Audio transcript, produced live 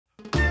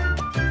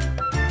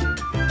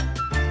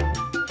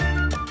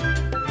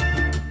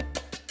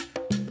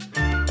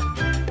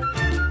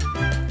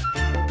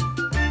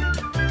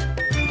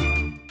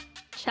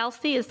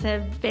Chelsea is a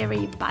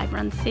very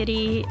vibrant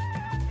city.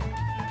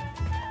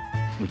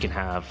 We can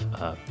have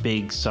a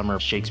big summer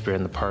Shakespeare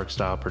in the Park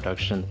style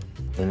production.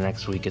 The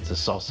next week it's a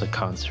salsa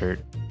concert,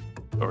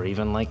 or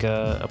even like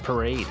a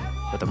parade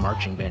with a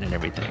marching band and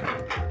everything.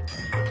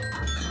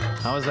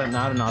 How is that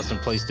not an awesome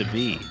place to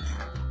be?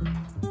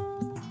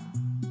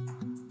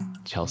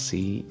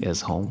 Chelsea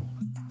is home.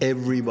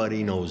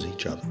 Everybody knows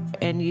each other.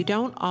 And you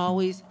don't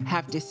always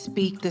have to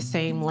speak the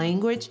same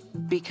language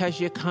because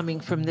you're coming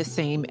from the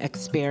same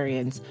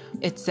experience.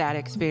 It's that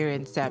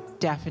experience that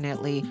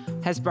definitely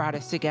has brought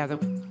us together.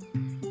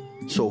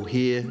 So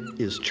here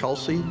is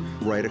Chelsea.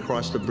 Right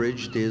across the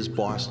bridge, there's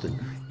Boston.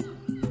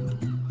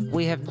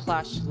 We have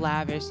plush,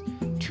 lavish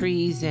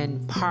trees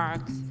and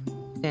parks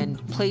and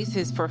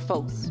places for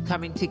folks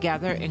coming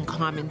together in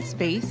common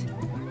space.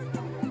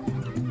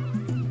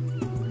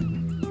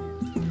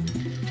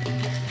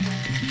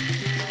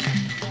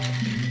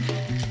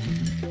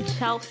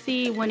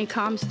 Chelsea, when it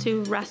comes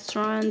to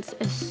restaurants,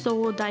 is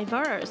so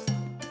diverse.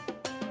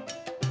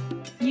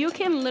 You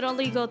can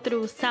literally go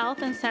through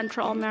South and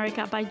Central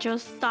America by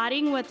just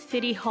starting with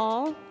City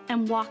Hall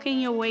and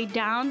walking your way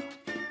down.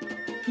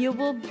 You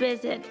will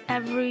visit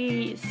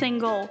every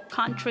single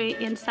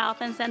country in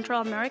South and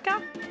Central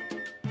America,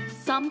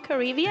 some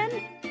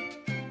Caribbean,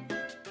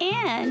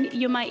 and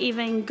you might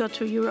even go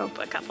to Europe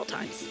a couple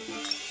times.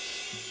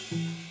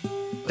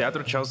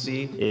 Teatro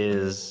Chelsea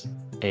is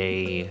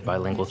a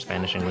bilingual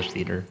Spanish-English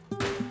theater.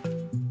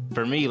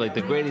 For me, like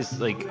the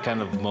greatest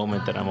kind of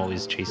moment that I'm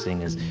always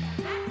chasing is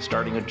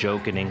starting a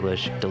joke in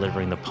English,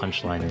 delivering the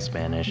punchline in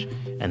Spanish,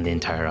 and the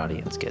entire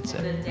audience gets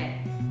it.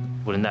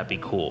 Wouldn't that be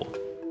cool?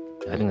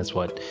 I think that's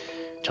what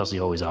Chelsea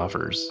always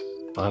offers.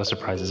 A lot of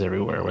surprises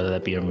everywhere, whether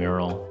that be a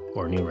mural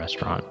or a new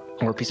restaurant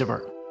or a piece of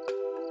art.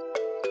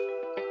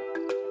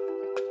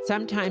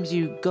 Sometimes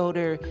you go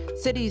to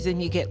cities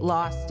and you get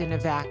lost in a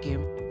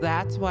vacuum.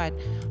 That's what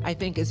I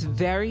think is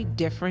very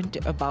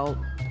different about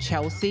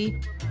Chelsea.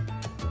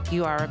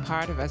 You are a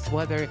part of us,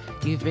 whether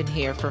you've been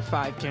here for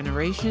 5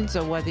 generations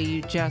or whether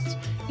you just,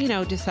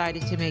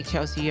 decided to make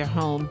Chelsea your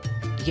home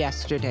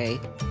yesterday.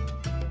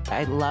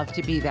 I'd love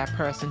to be that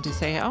person to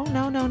say, oh,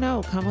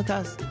 no, come with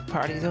us.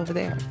 Party's over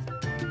there.